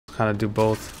kind of do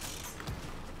both.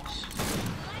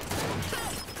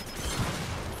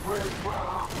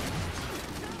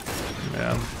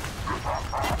 Yeah.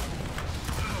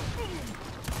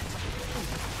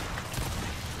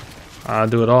 I'll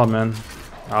do it all, man.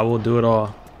 I will do it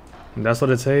all. And that's what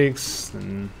it takes,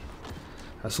 and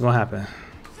that's what's gonna happen.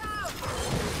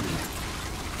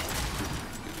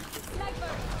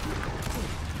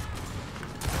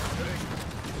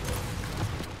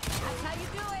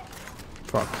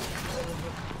 Fuck.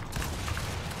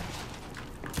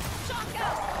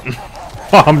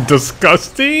 I'm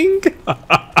disgusting.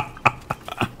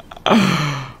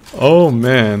 Oh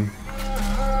man.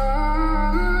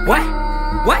 What?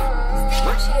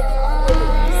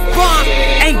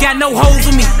 Ain't got no holes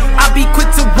in me. I be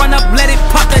quick to run up, let it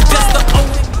pop. That's just the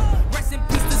old in me. Rest in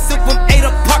peace to Silk from 8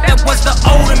 apart. That was the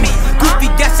old in me. Goofy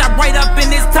got shot right up in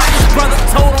his top. His brother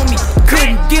told on me.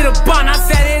 Couldn't get a bond. I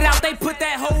set it out. They put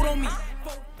that hold on me.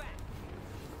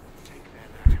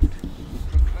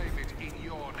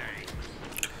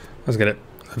 Let's get it.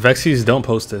 Avexys, don't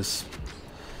post this.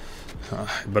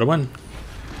 Better win.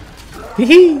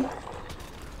 Hee.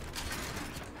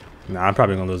 Nah, I'm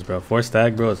probably gonna lose, bro. 4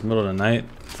 stack, bro. It's middle of the night.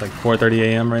 It's like 4:30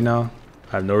 a.m. right now.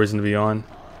 I have no reason to be on.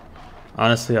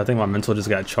 Honestly, I think my mental just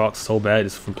got chalked so bad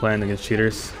just from playing against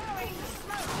cheaters.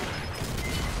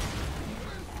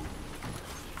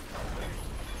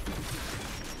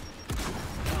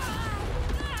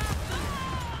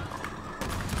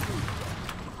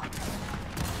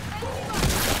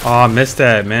 Oh, I missed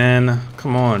that, man.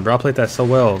 Come on, bro. I played that so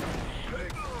well.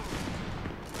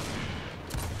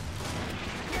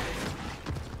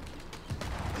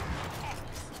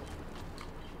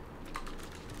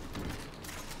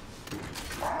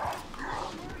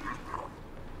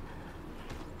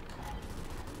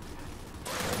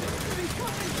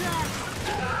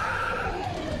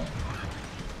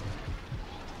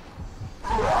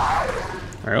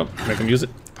 Alright, make him use it.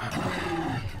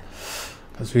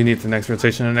 Because we need the next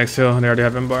rotation and next hill. They already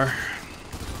have M-bar.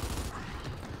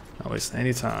 Not wasting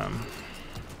any time.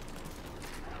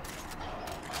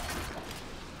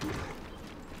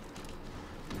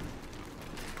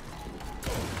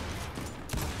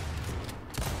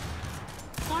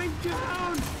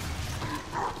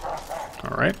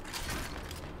 Alright.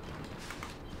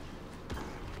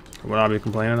 Would I be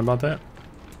complaining about that?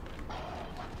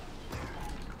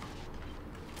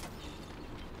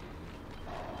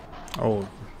 Oh,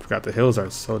 forgot the hills are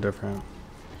so different.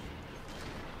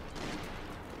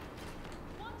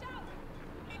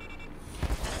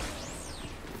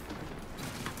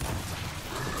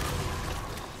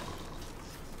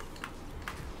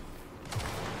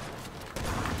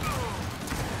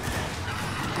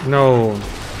 No.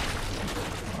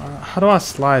 How do I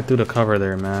slide through the cover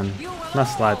there, man? Not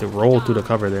slide through, roll through the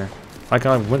cover there. Like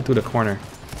I went through the corner.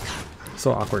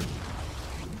 So awkward.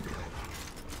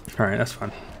 Alright, that's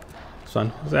fine.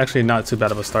 It's actually not too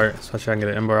bad of a start, especially I can get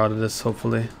an ember out of this,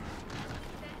 hopefully.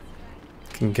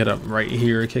 Can get up right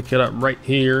here, kick it up right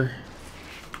here.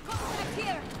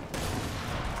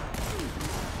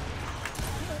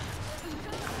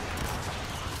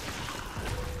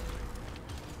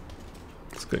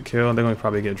 It's a good kill. They're going to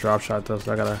probably get drop shot though,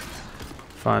 so I gotta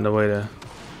find a way to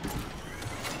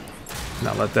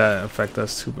not let that affect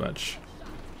us too much.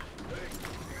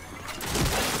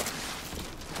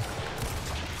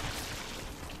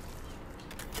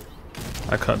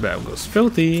 That cutback goes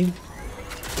filthy.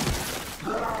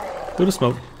 Through the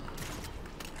smoke.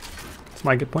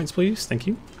 Somebody get points, please. Thank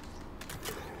you.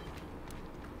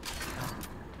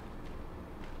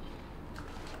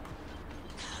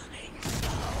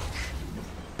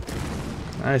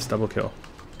 Nice double kill.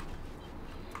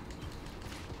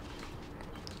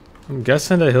 I'm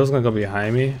guessing the hill's gonna go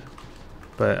behind me,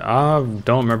 but I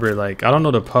don't remember. Like, I don't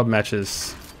know the pub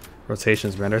matches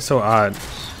rotations, man. They're so odd.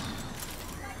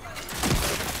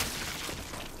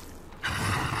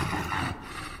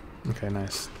 Okay,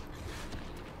 nice.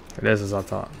 It is as I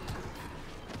thought.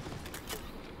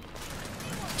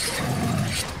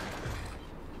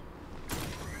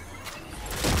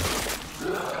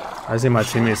 I just need my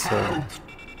teammates to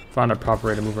find a proper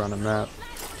way to move around the map.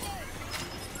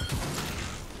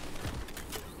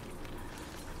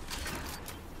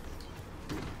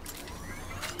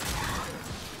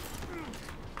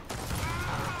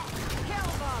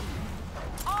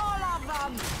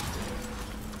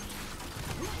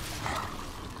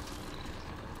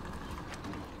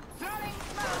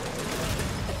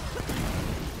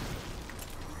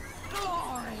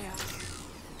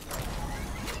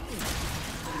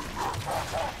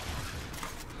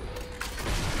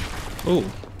 Oh,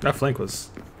 that flank was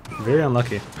very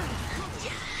unlucky.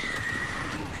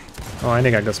 Oh, I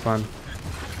think I got spawn.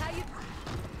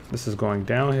 This is going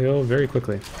downhill very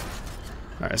quickly.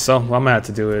 Alright, so what I'm gonna have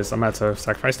to do is I'm gonna have to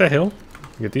sacrifice that hill,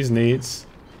 get these needs,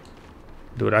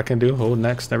 do what I can do, hold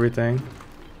next and everything.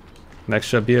 Next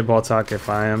should be a ball talk if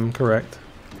I am correct.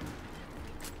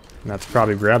 And I have to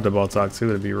probably grab the ball talk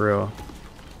too, to be real.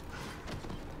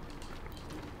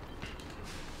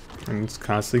 And just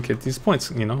constantly get these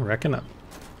points, you know, racking up.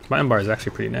 My M bar is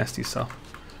actually pretty nasty, so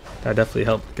that definitely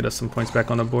helped get us some points back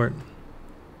on the board.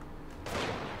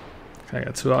 Okay, I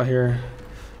got 2 out here.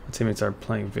 My teammates are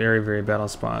playing very, very bad on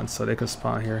spawn, so they can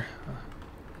spawn here.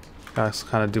 Guys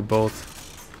kind of do both.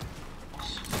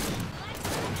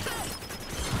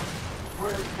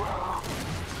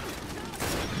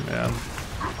 Yeah.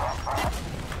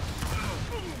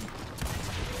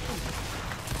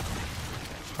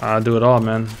 I'll do it all,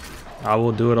 man. I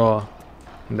will do it all.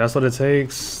 And that's what it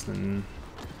takes, and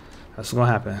that's what's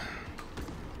gonna happen.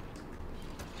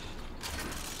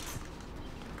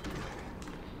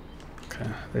 Okay,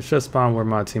 they should spawn where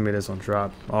my teammate is on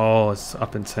drop. Oh, it's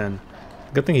up in 10.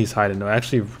 Good thing he's hiding though. I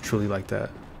actually truly like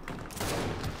that.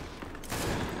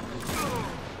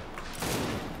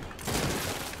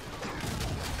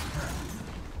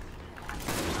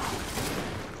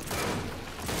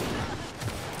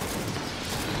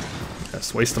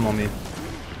 Yes, waste them on me.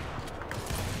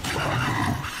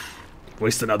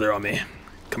 Waste another on me.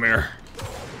 Come here.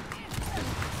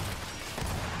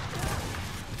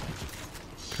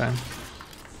 Okay.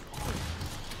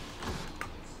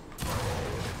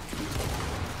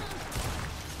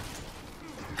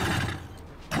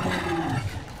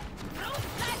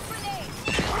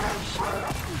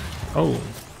 Oh.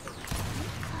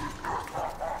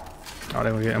 Oh, they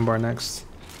gonna get M-bar next.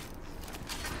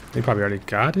 They probably already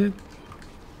got it.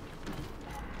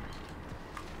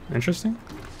 Interesting.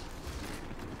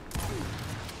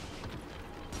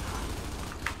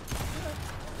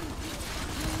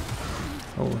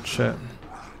 Oh shit.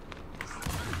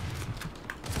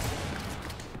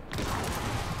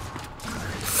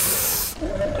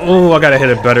 Oh, I gotta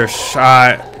hit a better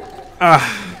shot.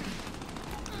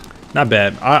 Not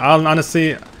bad. I'll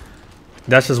honestly,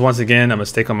 that's just once again a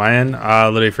mistake on my end. I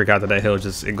literally forgot that that hill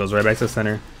just, it goes right back to the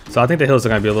center. So I think the hills are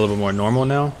gonna be a little bit more normal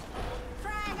now.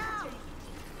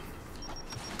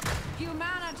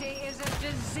 Humanity is a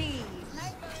disease.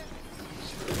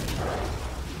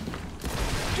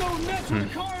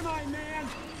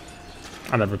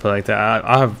 I never play like that.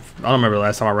 I don't remember the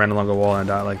last time I ran along a wall and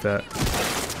died like that.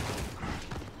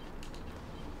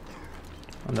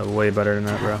 I know way better than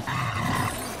that, bro.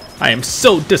 I am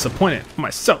so disappointed in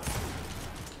myself.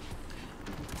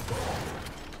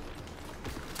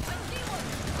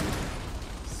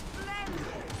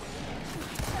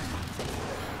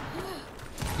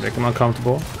 Make him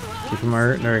uncomfortable. Keep him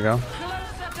hurt. There we go.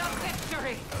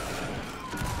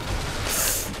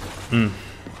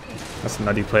 That's a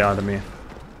nutty play out of me.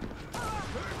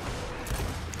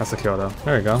 That's a kill though.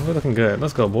 There we go. We're looking good.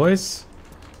 Let's go, boys.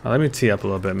 Let me tee up a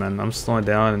little bit, man. I'm slowing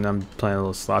down and I'm playing a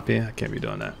little sloppy. I can't be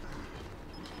doing that.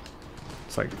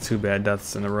 It's like 2 bad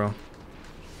deaths in a row.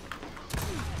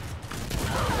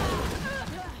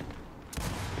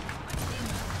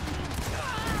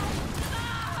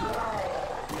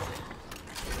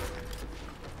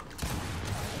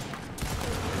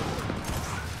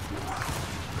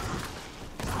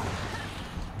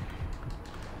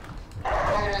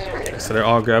 So they're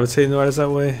all gravitating towards that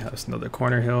way. That's another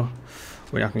corner hill.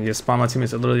 We're not gonna get spawn. My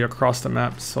teammates are literally across the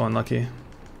map. So unlucky.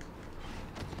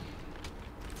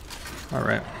 All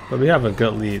right, but we have a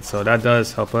good lead, so that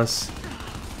does help us.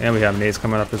 And we have nades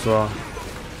coming up as well.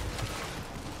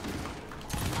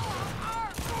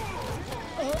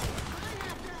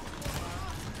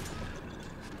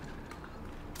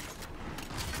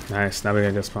 Nice. Now we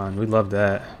gotta get spawn. We love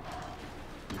that.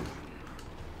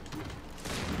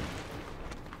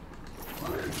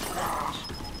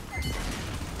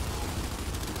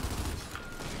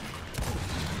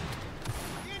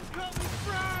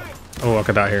 Oh, I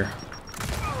could die here.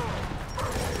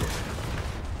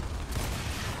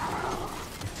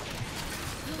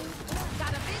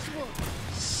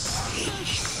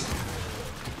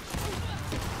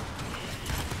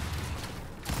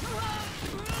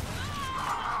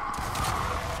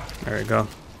 There we go.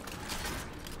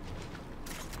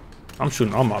 I'm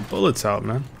shooting all my bullets out,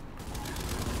 man.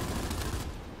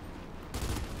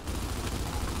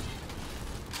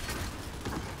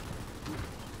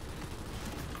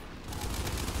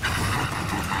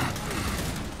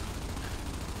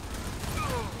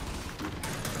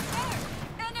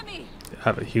 I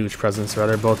have a huge presence, right?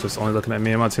 They're both just only looking at me,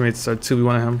 and my teammates are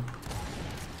 2v1 him.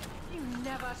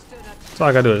 So all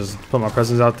I gotta do is put my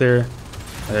presence out there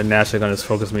They're naturally gonna just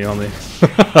focus me on me.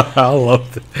 I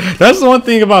love it. That's the one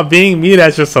thing about being me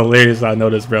that's just hilarious. I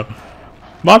noticed, bro.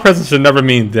 My presence should never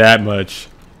mean that much.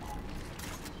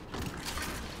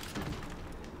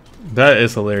 That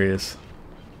is hilarious.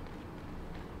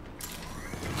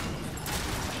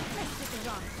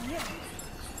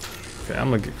 Okay,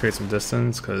 I'm gonna create some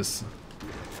distance because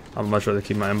I'd much rather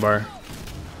keep my M bar.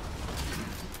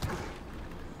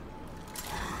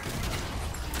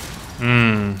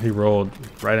 He rolled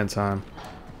right in time.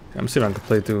 I'm seeing if I can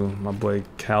play through my boy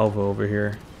Calvo over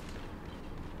here.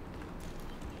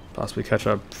 Possibly catch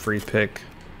up free pick.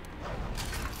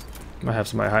 Might have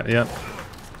somebody hide. Yep.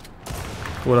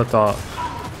 What I thought.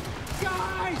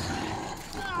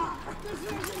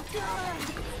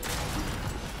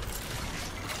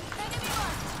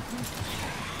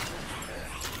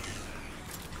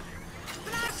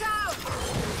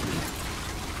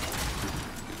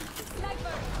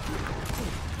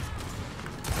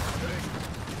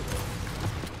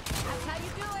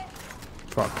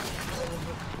 Fuck.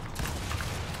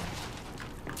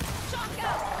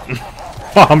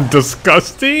 I'm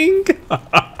disgusting.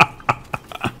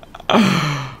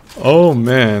 Oh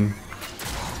man.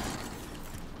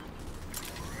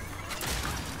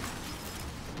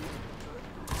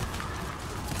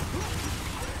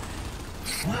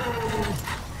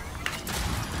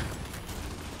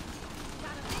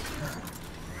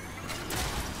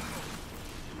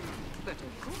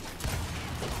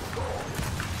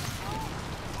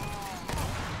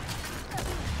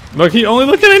 Look, he only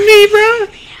looking at me, bro.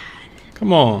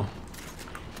 Come on.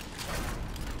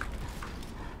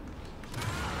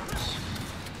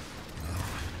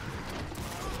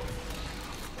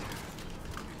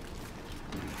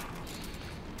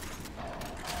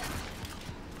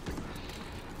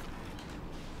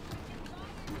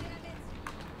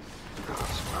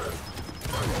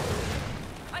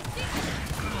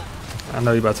 I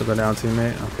know you about to go down,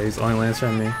 teammate. Okay, he's only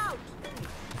lancering me.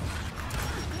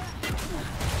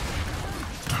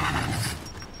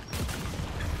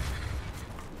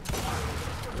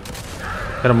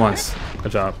 Hit him once.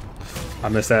 Good job. I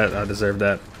missed that. I deserved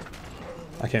that.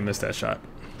 I can't miss that shot.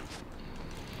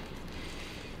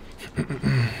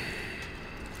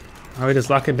 Oh, we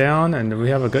just lock it down and we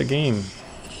have a good game.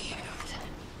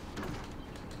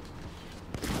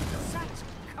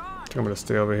 I think I'm gonna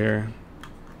stay over here.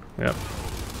 Yep.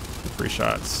 Free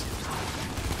shots.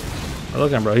 Oh,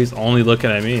 look at him, bro. He's only looking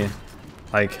at me.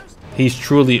 Like, he's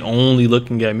truly only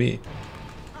looking at me.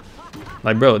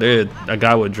 Like, bro, there's a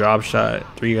guy with drop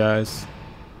shot, 3 guys.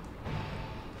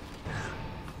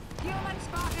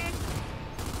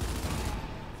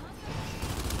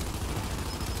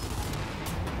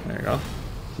 There you go.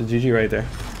 It's a GG right there.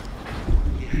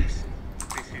 Yes,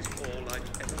 this is all I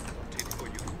ever wanted for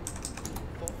you.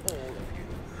 For all of you.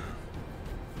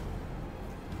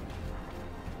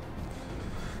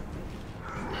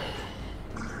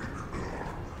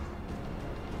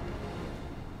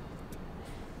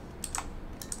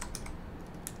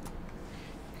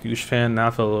 Huge fan, now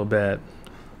I feel a little bad.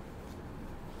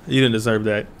 You didn't deserve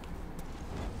that.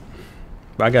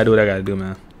 But I gotta do what I gotta do,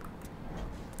 man.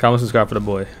 Comment, subscribe for the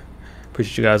boy.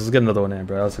 Appreciate you guys. Let's get another one in,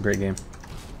 bro. That was a great game.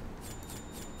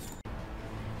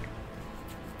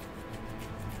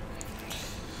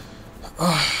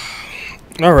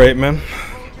 Alright, man.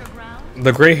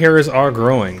 The gray hairs are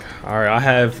growing. Alright, I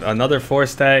have another 4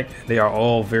 stack. They are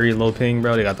all very low ping,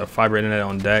 bro. They got the fiber internet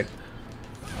on deck.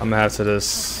 I'm gonna have to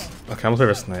just... Okay, I'm gonna play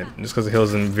this tonight. Just because the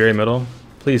hill's in very middle.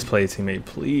 Please play, teammate.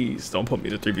 Please don't put me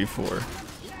to 3v4.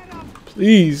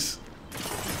 Please.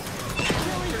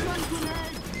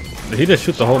 Did he just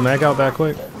shoot the whole mag out that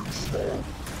quick?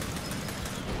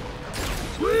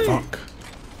 Fuck.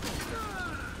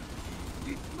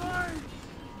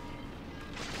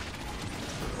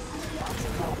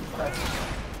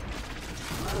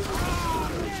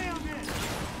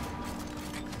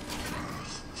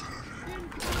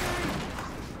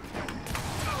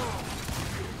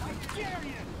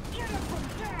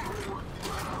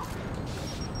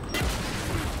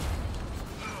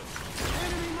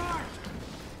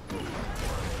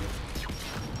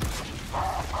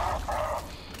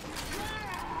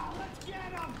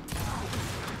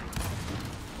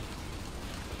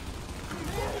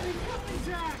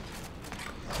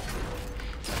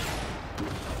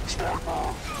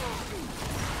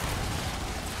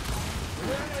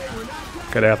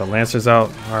 Okay, they have the Lancers out.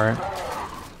 Alright. I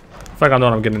feel like I know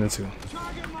what I'm getting into.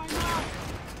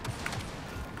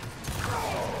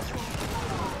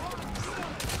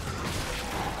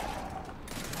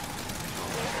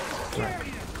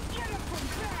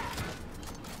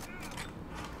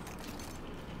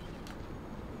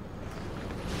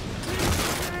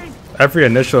 every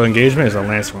initial engagement is a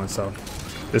Lancer one, so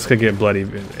this could get bloody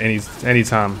any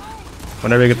time.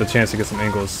 Whenever you get the chance to get some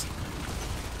angles.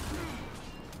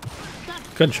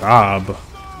 Good job.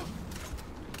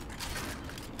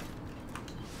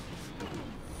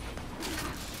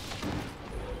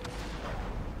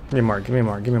 Give me a mark, give me a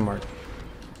mark, give me a mark.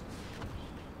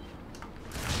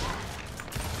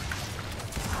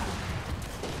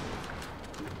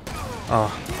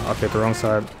 Oh, okay, the wrong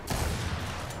side.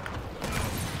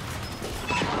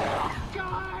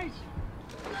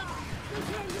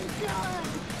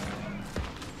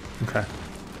 Okay.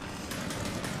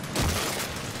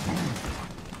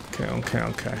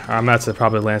 Okay. I'm about to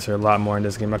probably Lancer a lot more in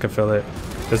this game. I can feel it.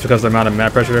 Just because the amount of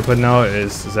map pressure they're putting out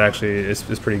is actually it's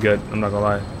pretty good. I'm not gonna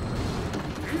lie.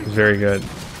 Very good.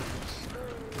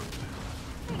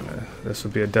 This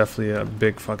would be definitely a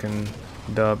big fucking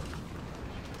dub.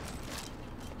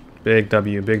 Big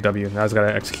W, big W. Now I just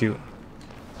gotta execute.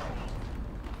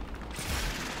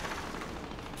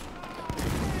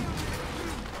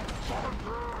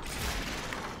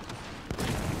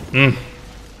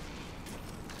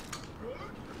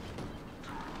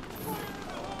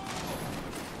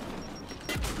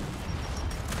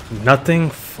 Nothing?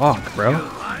 Fuck, bro.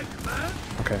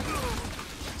 Okay.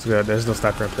 It's good. There's no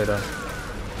sniper play though.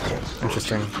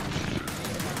 Interesting.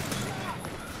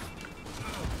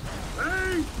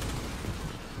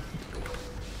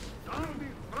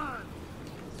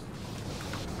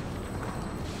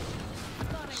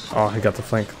 Oh, he got the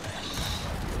flank.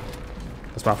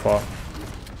 That's my fault.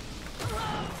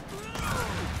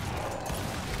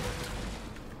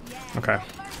 Okay.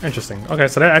 Interesting. Okay,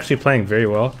 so they're actually playing very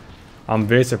well. I'm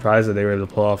very surprised that they were able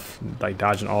to pull off, like,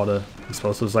 dodging all the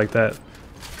explosives like that.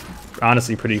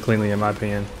 Honestly, pretty cleanly in my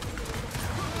opinion.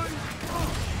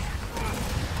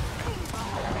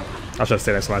 I should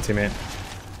stay next to my teammate.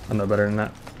 I know better than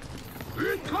that.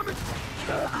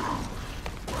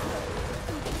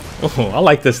 Oh, I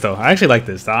like this though. I actually like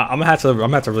this. I'm gonna have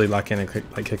to really lock in and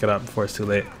kick it up before it's too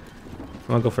late. I'm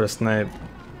gonna go for the snipe.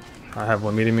 I have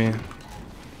one meeting me.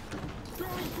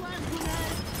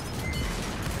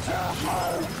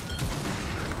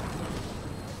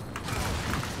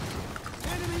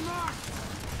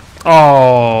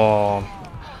 Oh,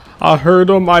 I heard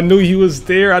him. I knew he was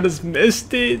there. I just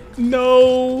missed it.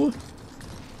 No.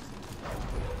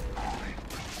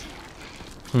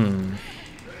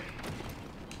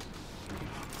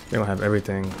 They don't have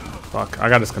everything. Fuck. I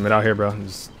gotta just commit out here, bro.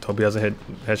 Just hope he doesn't hit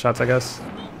headshots, I guess.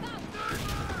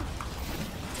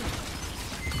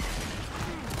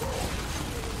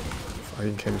 Oh,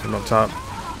 he came from up top.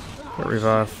 Get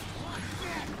revive.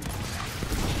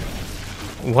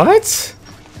 What?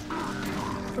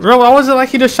 Bro, why was it like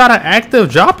he just shot an active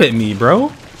drop at me,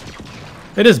 bro?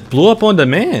 It just blew up on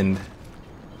demand.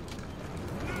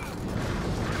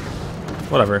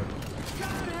 Whatever.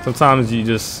 Sometimes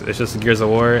it's just Gears of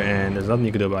War and there's nothing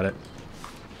you can do about it.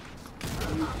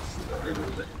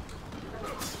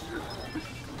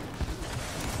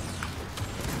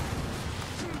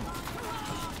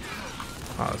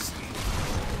 Oh,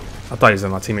 I thought he was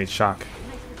in my teammate's shock.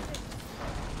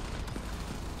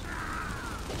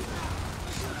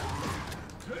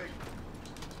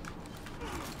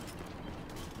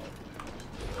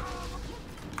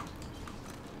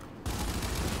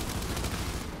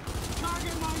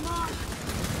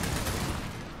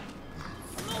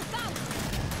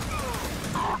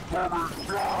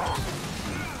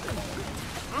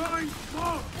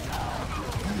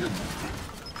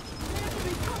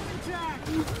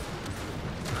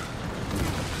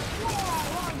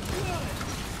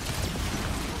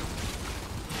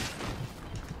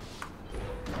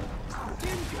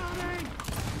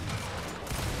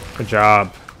 Good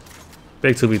job.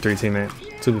 Big 2v3 teammate.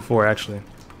 2v4 actually.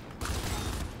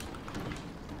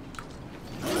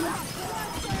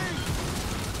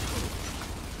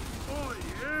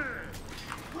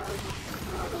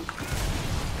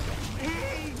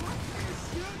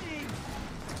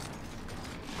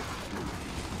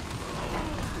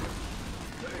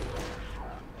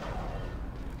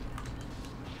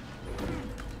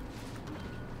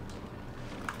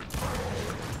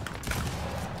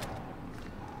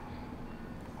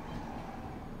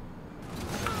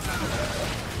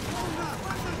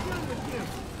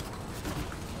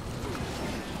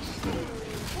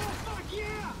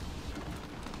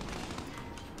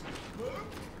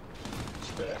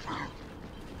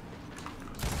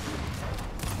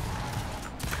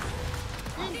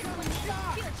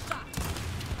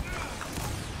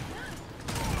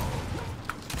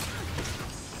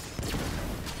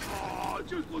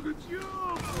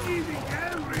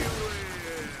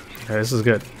 Okay, this is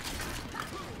good.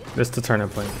 This is the turning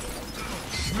point.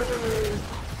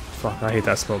 Fuck, I hate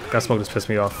that smoke. That smoke just pissed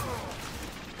me off.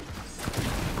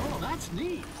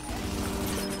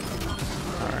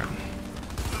 Alright.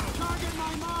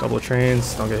 Double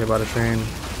trains. Don't get hit by the train.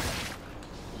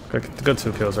 Good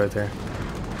 2 kills right there.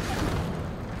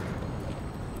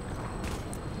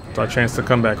 Got a chance to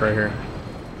come back right here.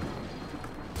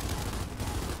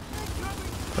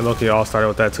 The Loki all started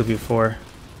with that 2v4.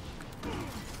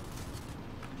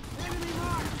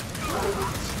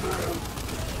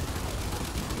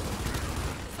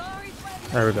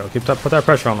 There we go. Put that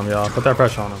pressure on them, y'all. Put that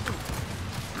pressure on them.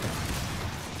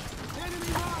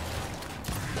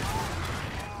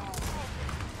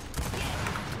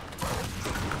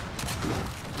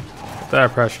 Put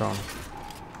that pressure on them.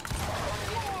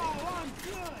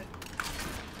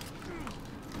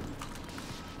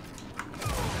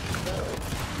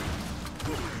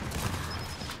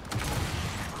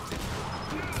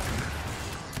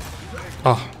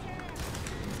 Oh.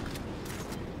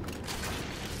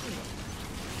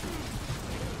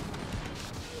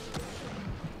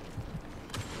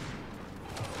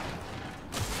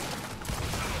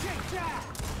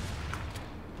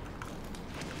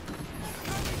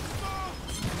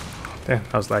 Damn,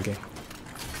 that was laggy.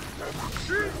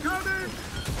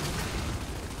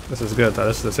 This is good though.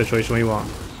 This is the situation we want.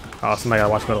 Oh, somebody gotta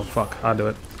watch middle. Fuck, I'll do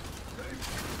it.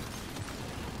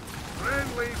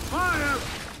 Friendly fire!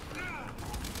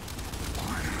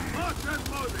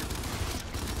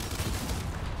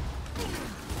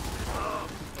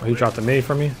 Oh, he dropped a nade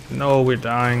for me? No, we're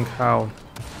dying. How?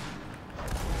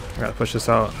 I gotta push this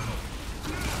out.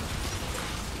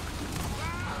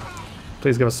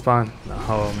 Please give us a spawn. No,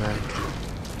 oh man.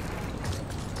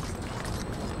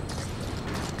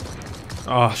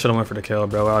 Oh, I should've went for the kill,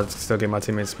 bro. I'll still get my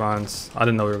teammates spawns. I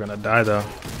didn't know we were gonna die though.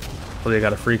 Hopefully they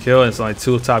got a free kill and it's only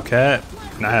 2 top cat.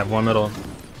 And I have 1 middle.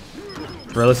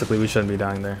 Realistically, we shouldn't be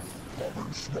dying there.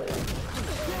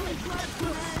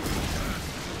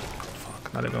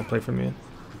 Fuck, not even gonna play for me.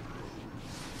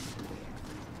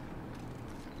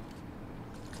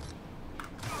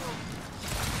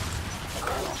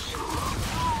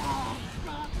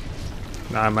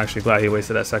 Nah, I'm actually glad he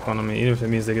wasted that second on me, even if it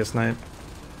means they get sniped.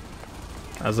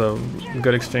 That was a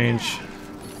good exchange.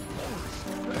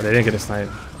 But they didn't get a snipe.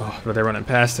 Oh, but they're running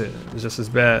past it. It's just as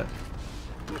bad.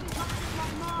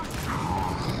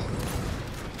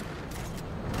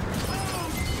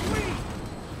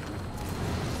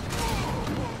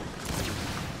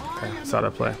 Okay, that's how to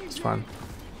play. It's fine.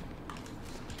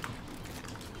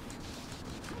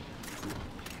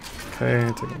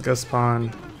 Okay, taking a good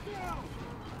spawn.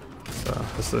 So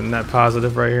this is a net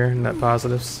positive right here. Net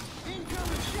positives.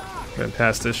 Getting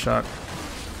past this shot.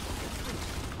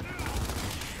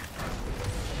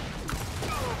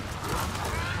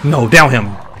 No, down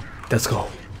him. Let's go.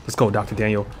 Let's go, Dr.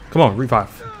 Daniel. Come on, revive.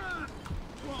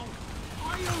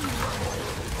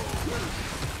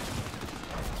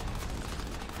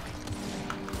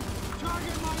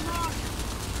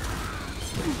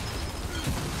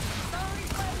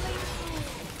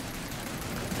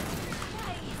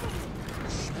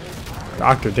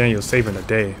 Dr. Daniel saving the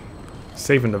day.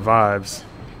 Saving the vibes.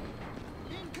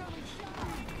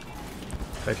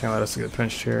 They can't let us get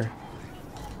pinched here.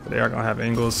 But they are gonna have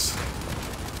angles.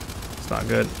 It's not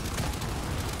good.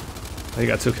 He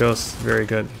got 2 kills. Very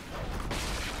good.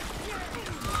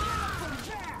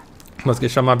 Let's get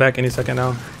shot my back any second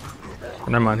now. Oh,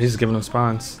 never mind, he's just giving them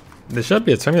spawns. There should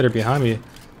be a Terminator behind me.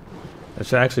 That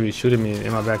should actually be shooting me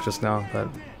in my back just now, but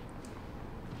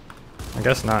I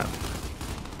guess not.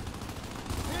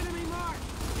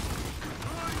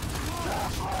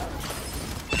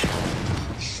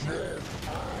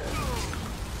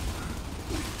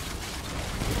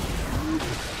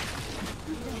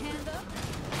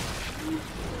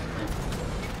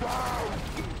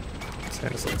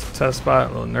 It's a test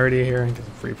spot, a little nerdy here, get some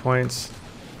free points.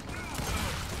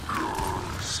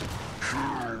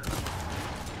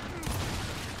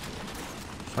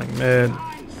 Flank mid.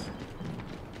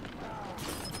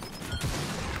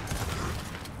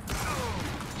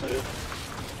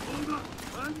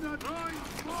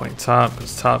 Flank top,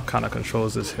 because top kind of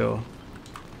controls this hill.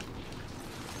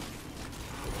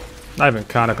 Not even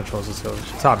kind of controls this hill.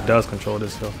 Top does control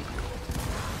this hill.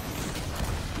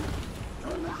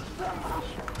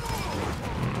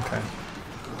 Okay.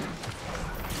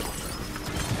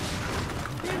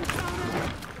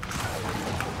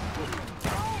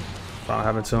 Don't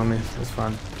have it to me. It's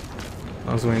fine.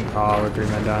 I was waiting. Oh, we're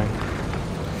 3-man dying.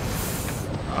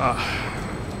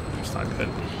 It's not good.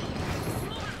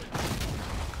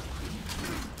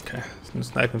 Okay, so I'm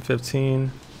sniping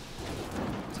 15.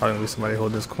 It's probably gonna be somebody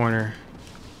hold this corner.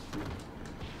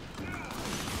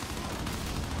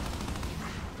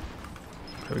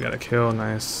 Okay, we got a kill.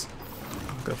 Nice.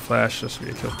 Good flash. This should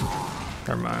be a kill.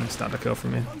 Never mind. It's not a kill for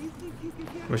me.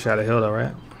 Wish I had a heal though,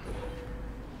 right?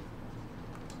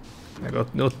 Yeah,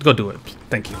 go do it.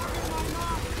 Thank you.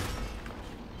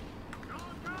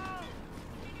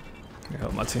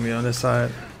 Help my teammate on this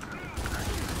side.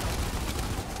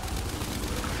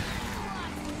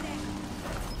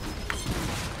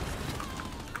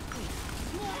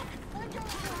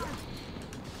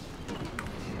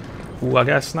 Ooh, I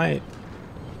got sniped.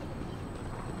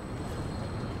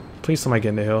 Please somebody get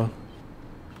in the hill.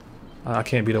 I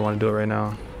can't be the one to do it right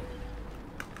now.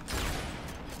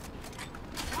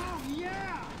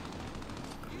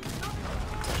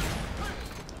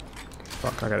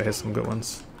 Fuck, I gotta hit some good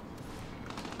ones.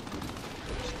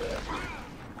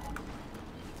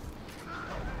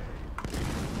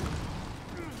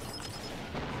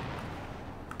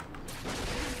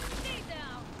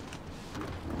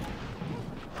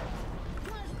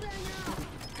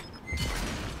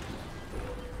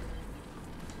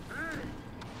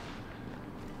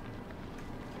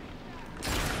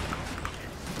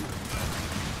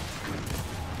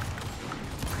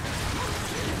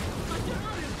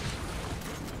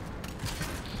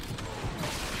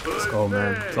 Let's go,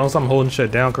 man. As long as I'm holding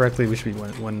shit down correctly, we should be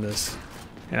winning this.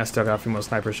 And I still got a few more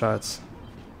sniper shots.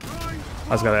 I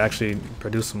just gotta actually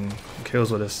produce some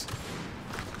kills with this.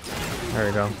 There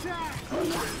we go.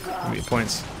 Give me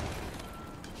points.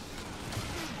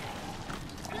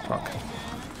 Fuck.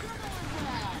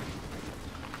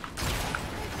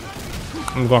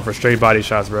 I'm going for straight body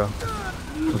shots, bro.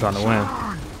 I'm trying to win.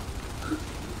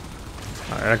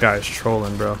 Alright, that guy is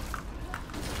trolling, bro.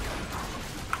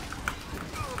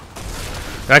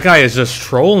 That guy is just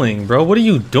trolling, bro. What are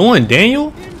you doing,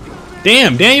 Daniel?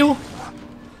 Damn, Daniel.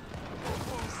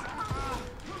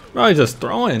 Bro, he's just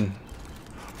throwing.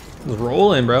 He's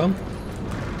rolling, bro.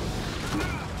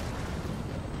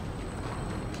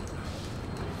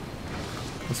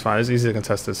 It's fine. It's easy to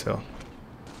contest this hill.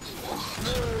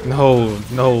 No,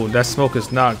 no, that smoke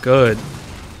is not good.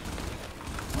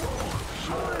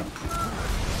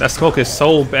 That smoke is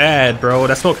so bad, bro.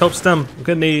 That smoke helps them.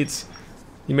 Good needs.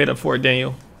 You made up for it,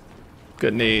 Daniel.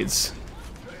 Good needs.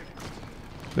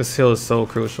 This hill is so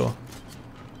crucial.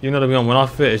 Even though we don't win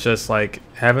off of it, it's just like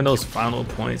having those final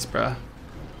points, bruh.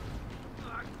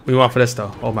 We want for this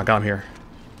though. Oh my god, I'm here.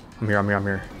 I'm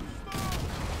here.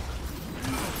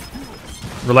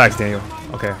 Relax, Daniel.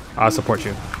 Okay, I'll support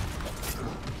you.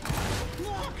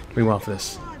 We want for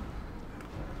this.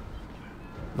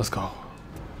 Let's go.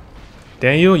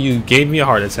 Daniel, you gave me a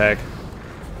heart attack.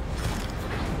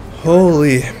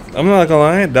 Holy, I'm not gonna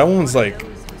lie, that one's like,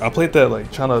 I played that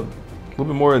like trying to a little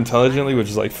bit more intelligently, which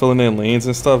is like filling in lanes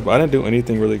and stuff, but I didn't do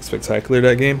anything really spectacular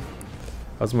that game.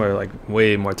 I was more like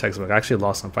way more textbook. I actually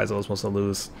lost some fights I was supposed to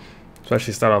lose,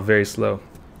 especially start off very slow.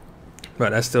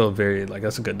 But that's still very, like,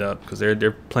 that's a good dub because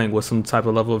they're playing with some type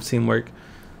of level of teamwork.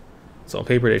 So on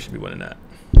paper they should be winning that.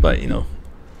 But you know,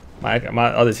 my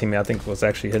other teammate I think was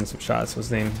actually hitting some shots. What's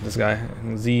his name? This guy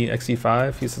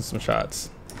XBL He's hitting some shots.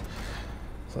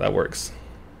 So that works.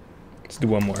 Let's do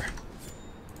one more.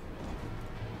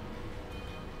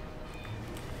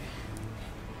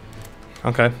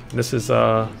 Okay, this is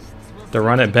the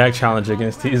run it back challenge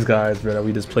against these guys, bro, that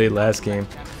we just played last game.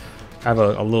 I have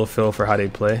a little feel for how they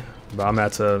play, but I'm gonna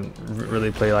have to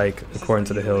really play like according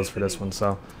to the hills for this one.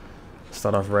 So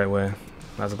start off the right way.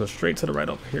 Let's go straight to the right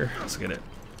over here. Let's get it.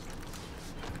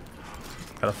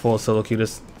 Got a full solo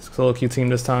queue team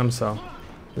this time, so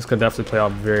this could definitely play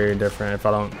out very different if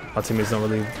my teammates don't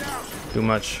really do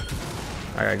much.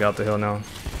 Alright, I got up the hill now.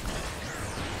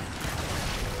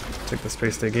 Take the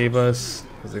space they gave us,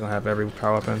 because they're gonna have every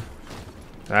power weapon.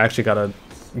 I actually gotta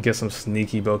get some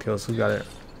sneaky bow kills. Who got it?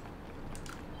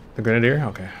 The Grenadier?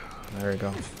 Okay, there we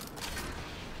go.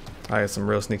 I got some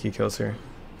real sneaky kills here.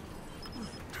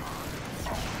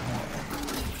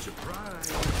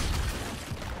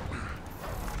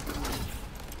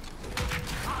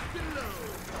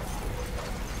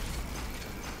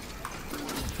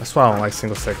 That's why I don't like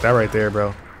single stick. That right there,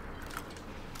 bro.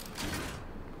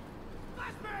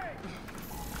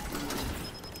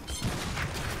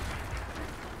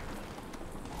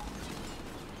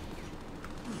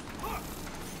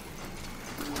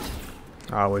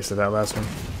 I wasted that last one.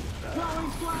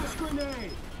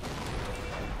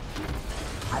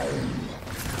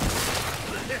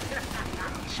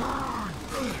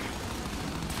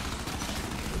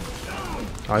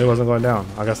 Oh, he wasn't going down.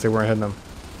 I guess they weren't hitting him.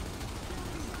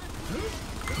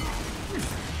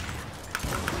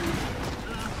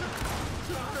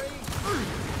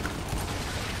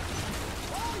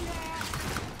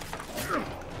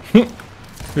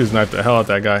 He sniped the hell out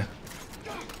that guy.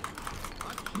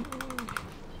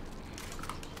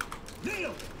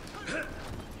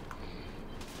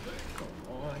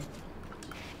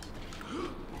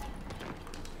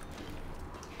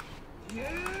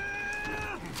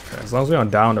 As long as we don't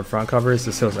down the front covers,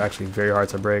 this hill is actually very hard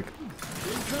to break.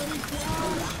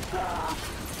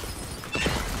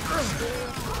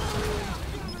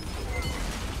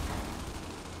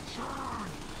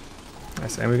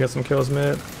 Nice, and we get some kills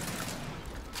mid.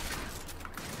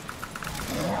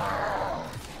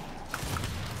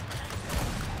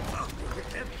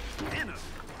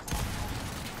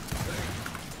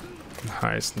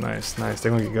 Nice, nice, nice.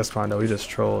 They're gonna get gut spawn though. We just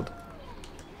trolled.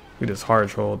 We just hard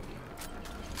trolled.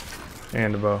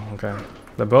 And the bow, okay.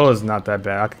 The bow is not that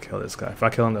bad. I could kill this guy. If I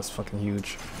kill him, that's fucking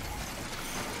huge.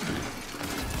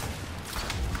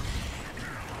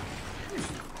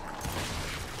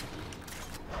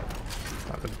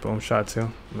 Got the boom shot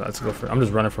too. Let's go for. I'm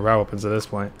just running for power weapons at this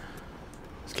point.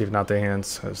 Just keeping out their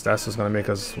hands, because that's what's gonna make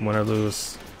us win or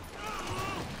lose.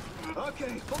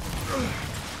 Okay.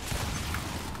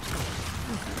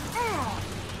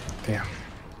 Damn.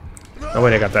 No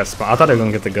way they got that spawn. I thought they were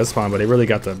gonna get the good spawn, but they really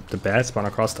got the bad spawn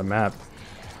across the map,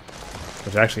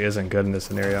 which actually isn't good in this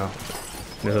scenario.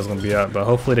 This is gonna be up, but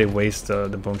hopefully they waste the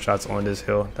boom shots on this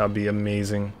hill. That'd be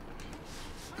amazing.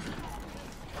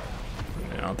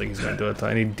 Yeah, I don't think he's gonna do it though.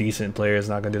 Any decent player is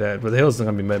not gonna do that. But the hill's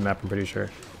gonna be mid map, I'm pretty sure.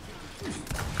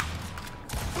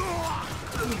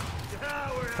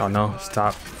 Oh no!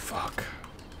 Stop! Fuck!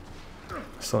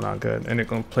 So not good. And they're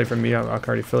gonna play for me. I can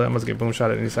already feel it. I must get boom shot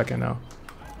at any second now.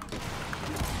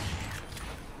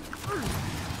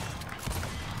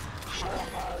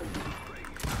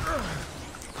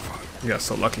 You got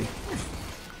so lucky.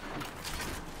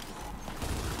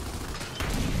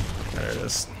 There it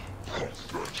is.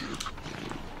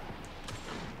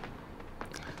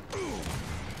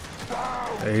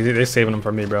 Hey, they're saving them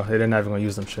for me, bro. They're not even gonna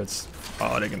use them shits.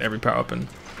 Oh, they get every power up in.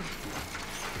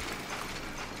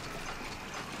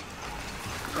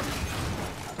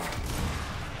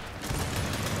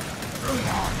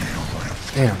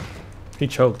 Damn, he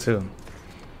choked too.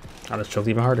 I just choked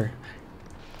even harder.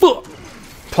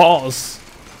 Pause.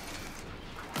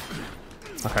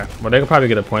 Okay, well they could probably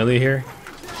get a point lead here.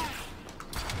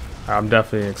 I'm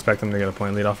definitely expecting them to get a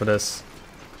point lead off of this,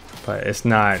 but it's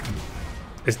not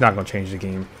gonna change the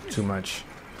game too much.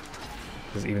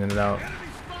 Just evening it out.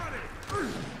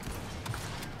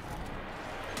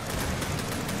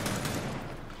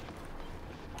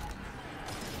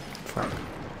 Fuck.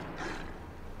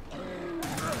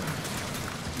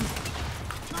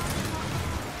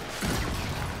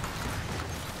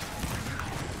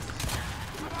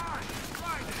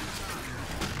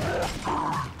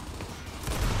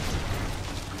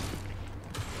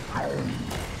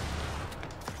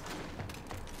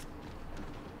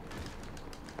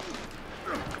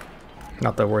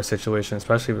 Not the worst situation,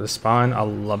 especially with the spawn. I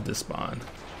love this spawn.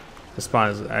 The spawn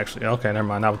is actually okay. Never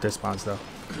mind. Not with this spawns though.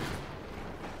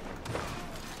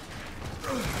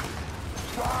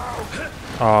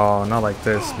 Oh, not like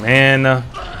this, man.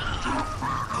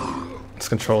 It's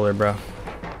controller, bro.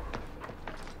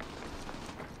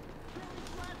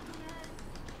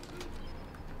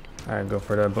 All right, go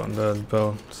for the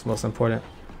bow. It's most important.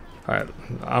 All right,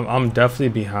 I'm definitely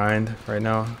behind right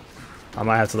now. I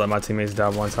might have to let my teammates die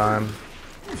one time,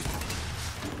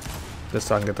 just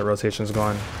so I can get the rotations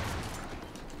going.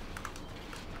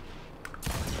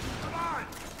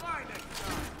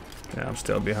 Yeah, I'm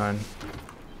still behind.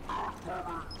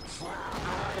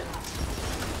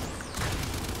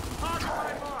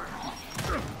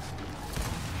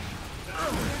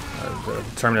 The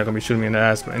Terminator gonna be shooting me in the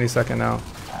ass any second now.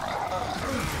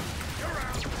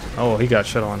 Oh, he got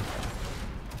shit on.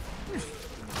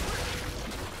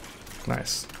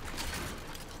 Nice.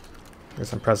 Get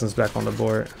some presence back on the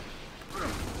board.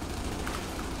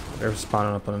 They're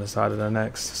spawning up on the side of the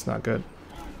next. It's not good.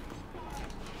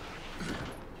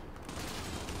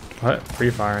 What? Free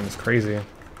firing is crazy.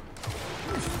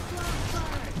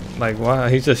 Like,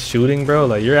 what? He's just shooting, bro?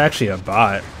 Like, you're actually a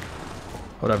bot.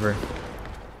 Whatever.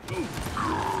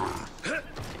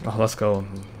 Oh, let's go.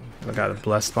 I got a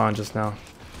blessed spawn just now.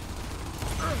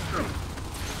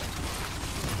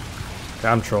 Okay,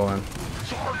 I'm trolling.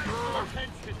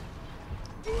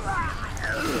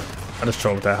 I just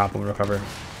trolled with that hop over recover.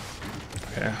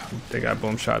 Okay, they got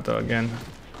boom shot though again.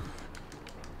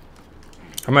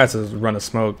 I'm gonna have to run a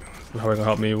smoke. It's probably gonna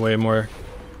help me way more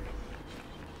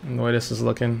in the way this is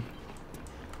looking.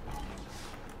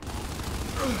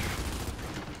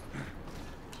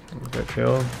 Good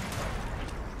kill.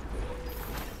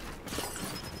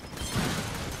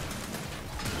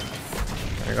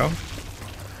 There you go.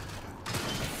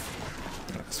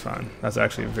 That's fine. That's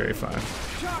actually very fine.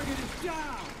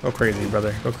 Go crazy,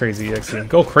 brother. Go crazy, XC.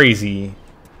 Go crazy.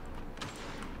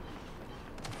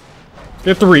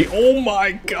 Get 3. Oh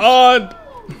my god.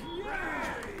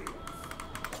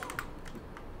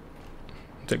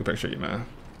 Take a picture of you, man.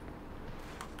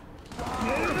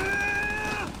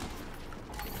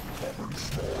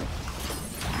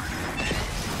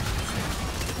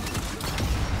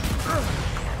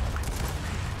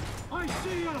 I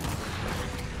see him.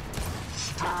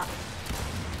 Stop.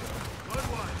 Good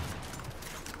one.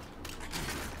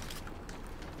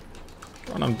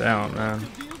 Run him down, man.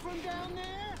 View from down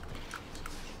there.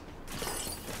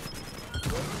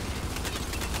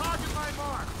 Target my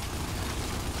mark.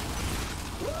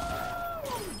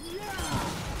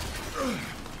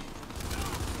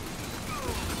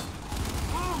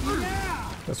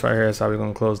 This right here is how we're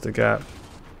gonna close the gap.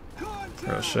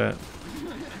 Real shit.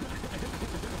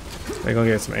 We're gonna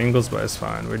get some angles, but it's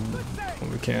fine. We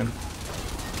can.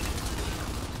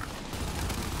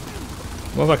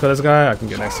 Once I kill this guy, I can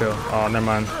get next hill. Oh, never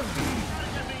mind.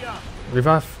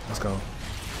 Revive. Let's go.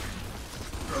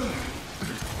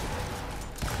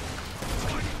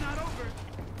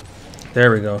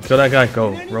 There we go. Kill that guy.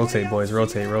 Go. Rotate, boys.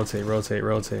 Rotate, rotate, rotate,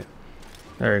 rotate.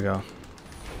 There we go.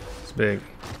 It's big.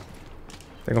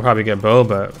 They're gonna probably get bow,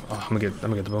 but oh, I'm gonna get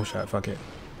the bow shot. Fuck it.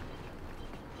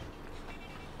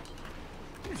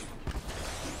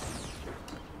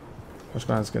 Which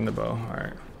guy's getting the bow? All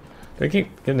right. They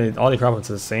keep getting all the problems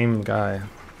to the same guy.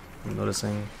 I'm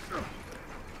noticing.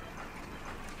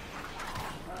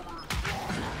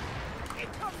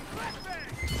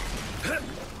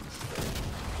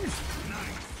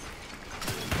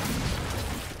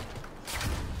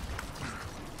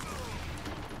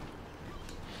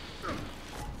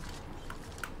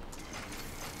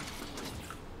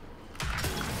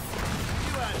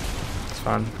 It's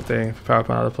fine if they power up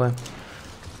out of the play.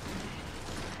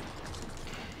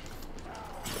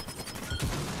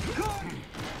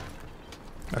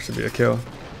 That should be a kill,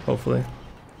 hopefully.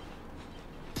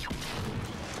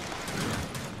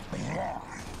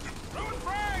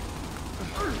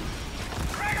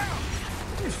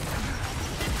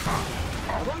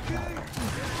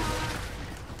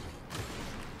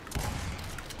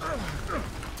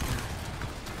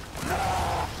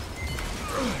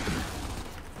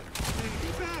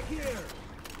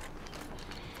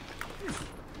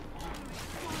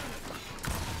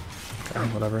 Okay,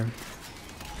 whatever.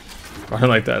 Running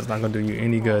like that is not gonna do you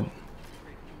any good.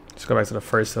 Just go back to the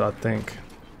first hill, I think.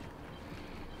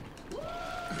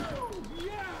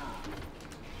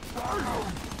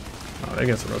 Oh, they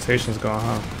get some rotations going,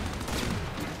 huh?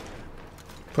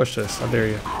 Push this, I dare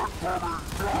you.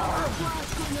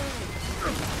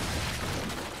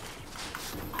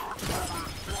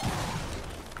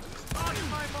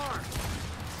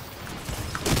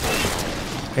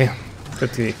 Damn,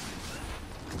 50.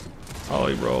 Oh,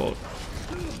 he rolled.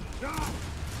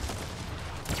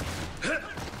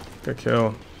 Good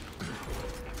kill.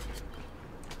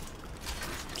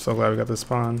 So glad we got this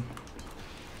spawn.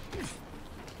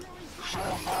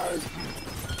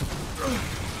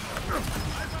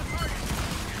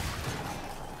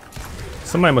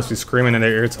 Somebody must be screaming in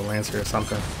their ear to Lancer or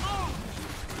something.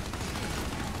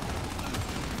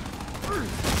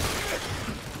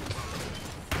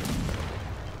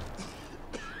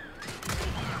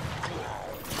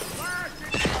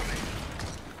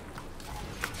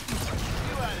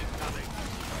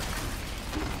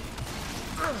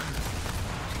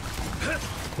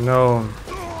 No.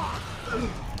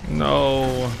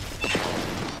 No.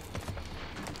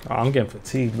 Oh, I'm getting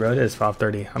fatigued, bro. It is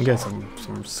 5:30. I'm getting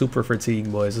some super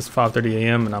fatigue, boys. It's 5:30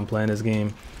 a.m. and I'm playing this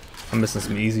game. I'm missing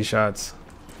some easy shots.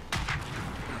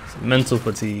 Some mental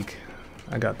fatigue.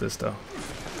 I got this though.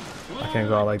 I can't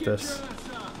go out like this.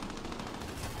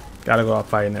 Gotta go out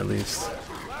fighting at least.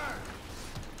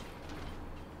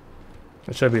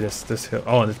 It should be this hill.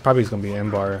 Oh, this probably is gonna be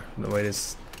an bar the way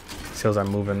these hills are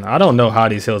moving. I don't know how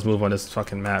these hills move on this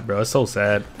fucking map, bro. It's so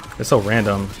sad. It's so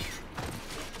random.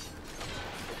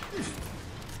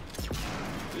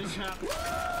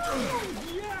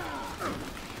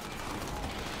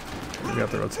 We got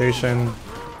the rotation.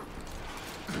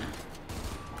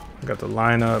 We got the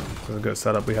lineup. It's a good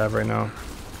setup we have right now.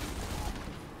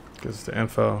 Gives us the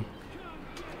info.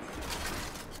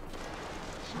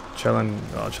 Chillin',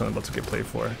 chillin' about to get played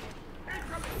for.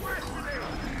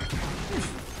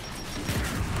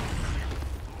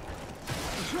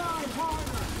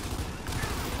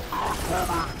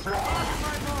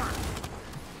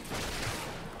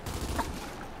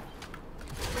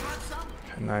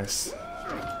 Nice.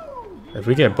 If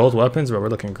we get both weapons, bro, we're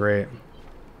looking great.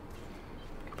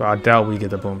 But I doubt we get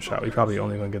the boom shot. We probably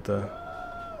only gonna get the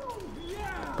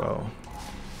bow.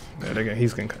 Yeah,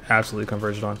 he's getting absolutely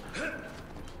converged on.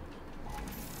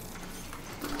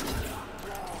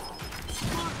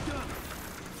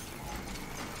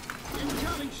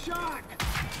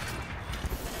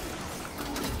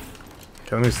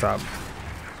 Okay, let me stop.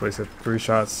 Wasted 3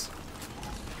 shots.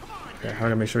 Okay, I'm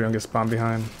gonna make sure we don't get spawned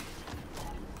behind.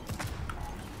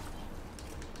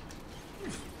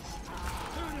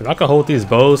 If I could hold these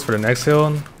bows for the next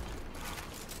hill,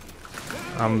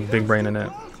 I'm big braining it.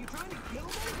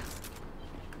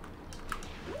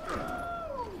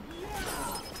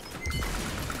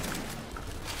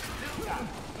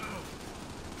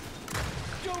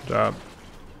 Good job.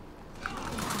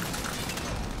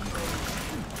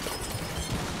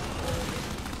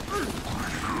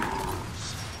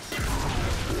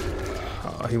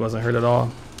 Oh, he wasn't hurt at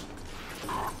all.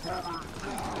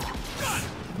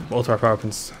 Both our power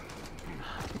weapons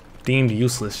deemed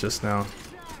useless just now.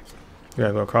 We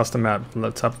gotta go across the map,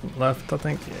 top left, I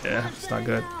think. Yeah, it's not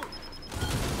good.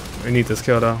 We need this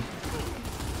kill though.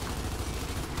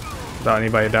 Without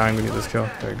anybody dying, we need this kill.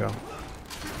 There you go.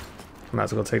 Might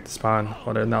as well go take the spawn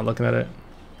while they're not looking at it.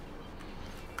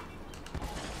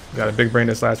 Got a big brain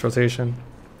this last rotation.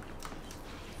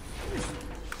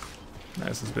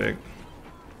 Nice, is big.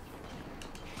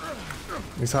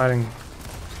 He's hiding.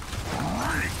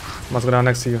 Must go down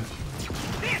next to you.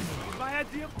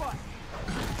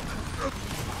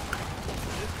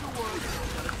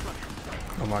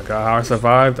 Oh my god, how I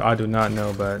survived? I do not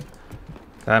know, but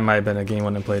that might have been a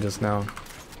game-winning play just now.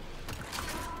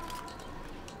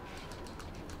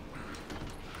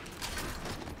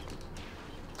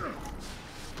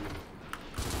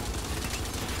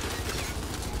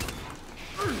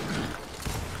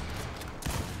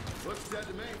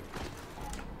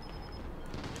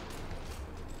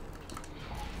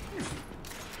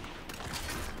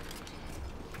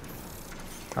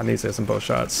 I need to hit some bow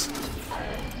shots.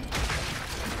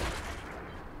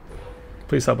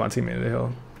 Please help my teammate at the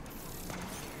hill.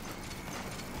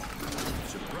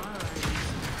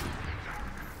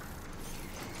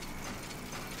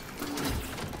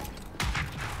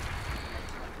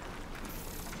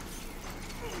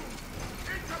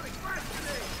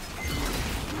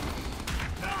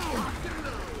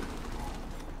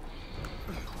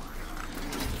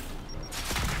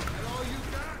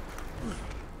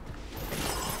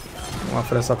 One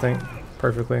for this, I think,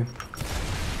 perfectly.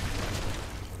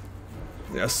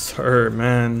 Yes, sir,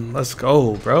 man. Let's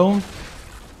go, bro.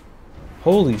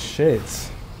 Holy shit.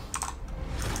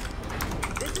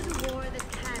 This is a war that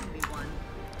can be won.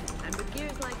 And with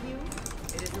gears like you,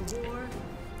 it is a war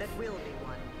that will be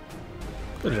won.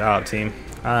 Good job, team.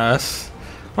 I'm not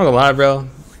gonna lie, bro.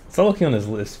 Solo on this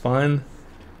list fun,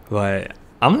 but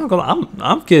I'm not gonna.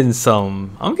 I'm getting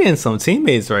some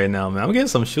teammates right now, man. I'm getting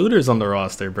some shooters on the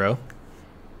roster, bro.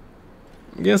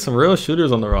 I'm getting some real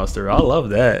shooters on the roster. I love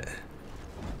that.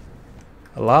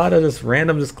 A lot of just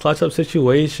random, just clutch up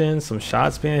situations, some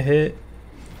shots being hit.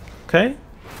 Okay.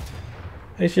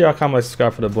 Make sure y'all comment,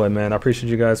 subscribe for the boy, man. I appreciate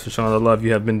you guys for showing the love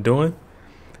you have been doing,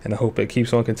 and I hope it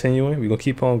keeps on continuing. We're gonna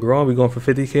keep on growing. We're going for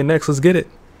 50K next. Let's get it.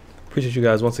 Appreciate you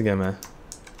guys once again, man.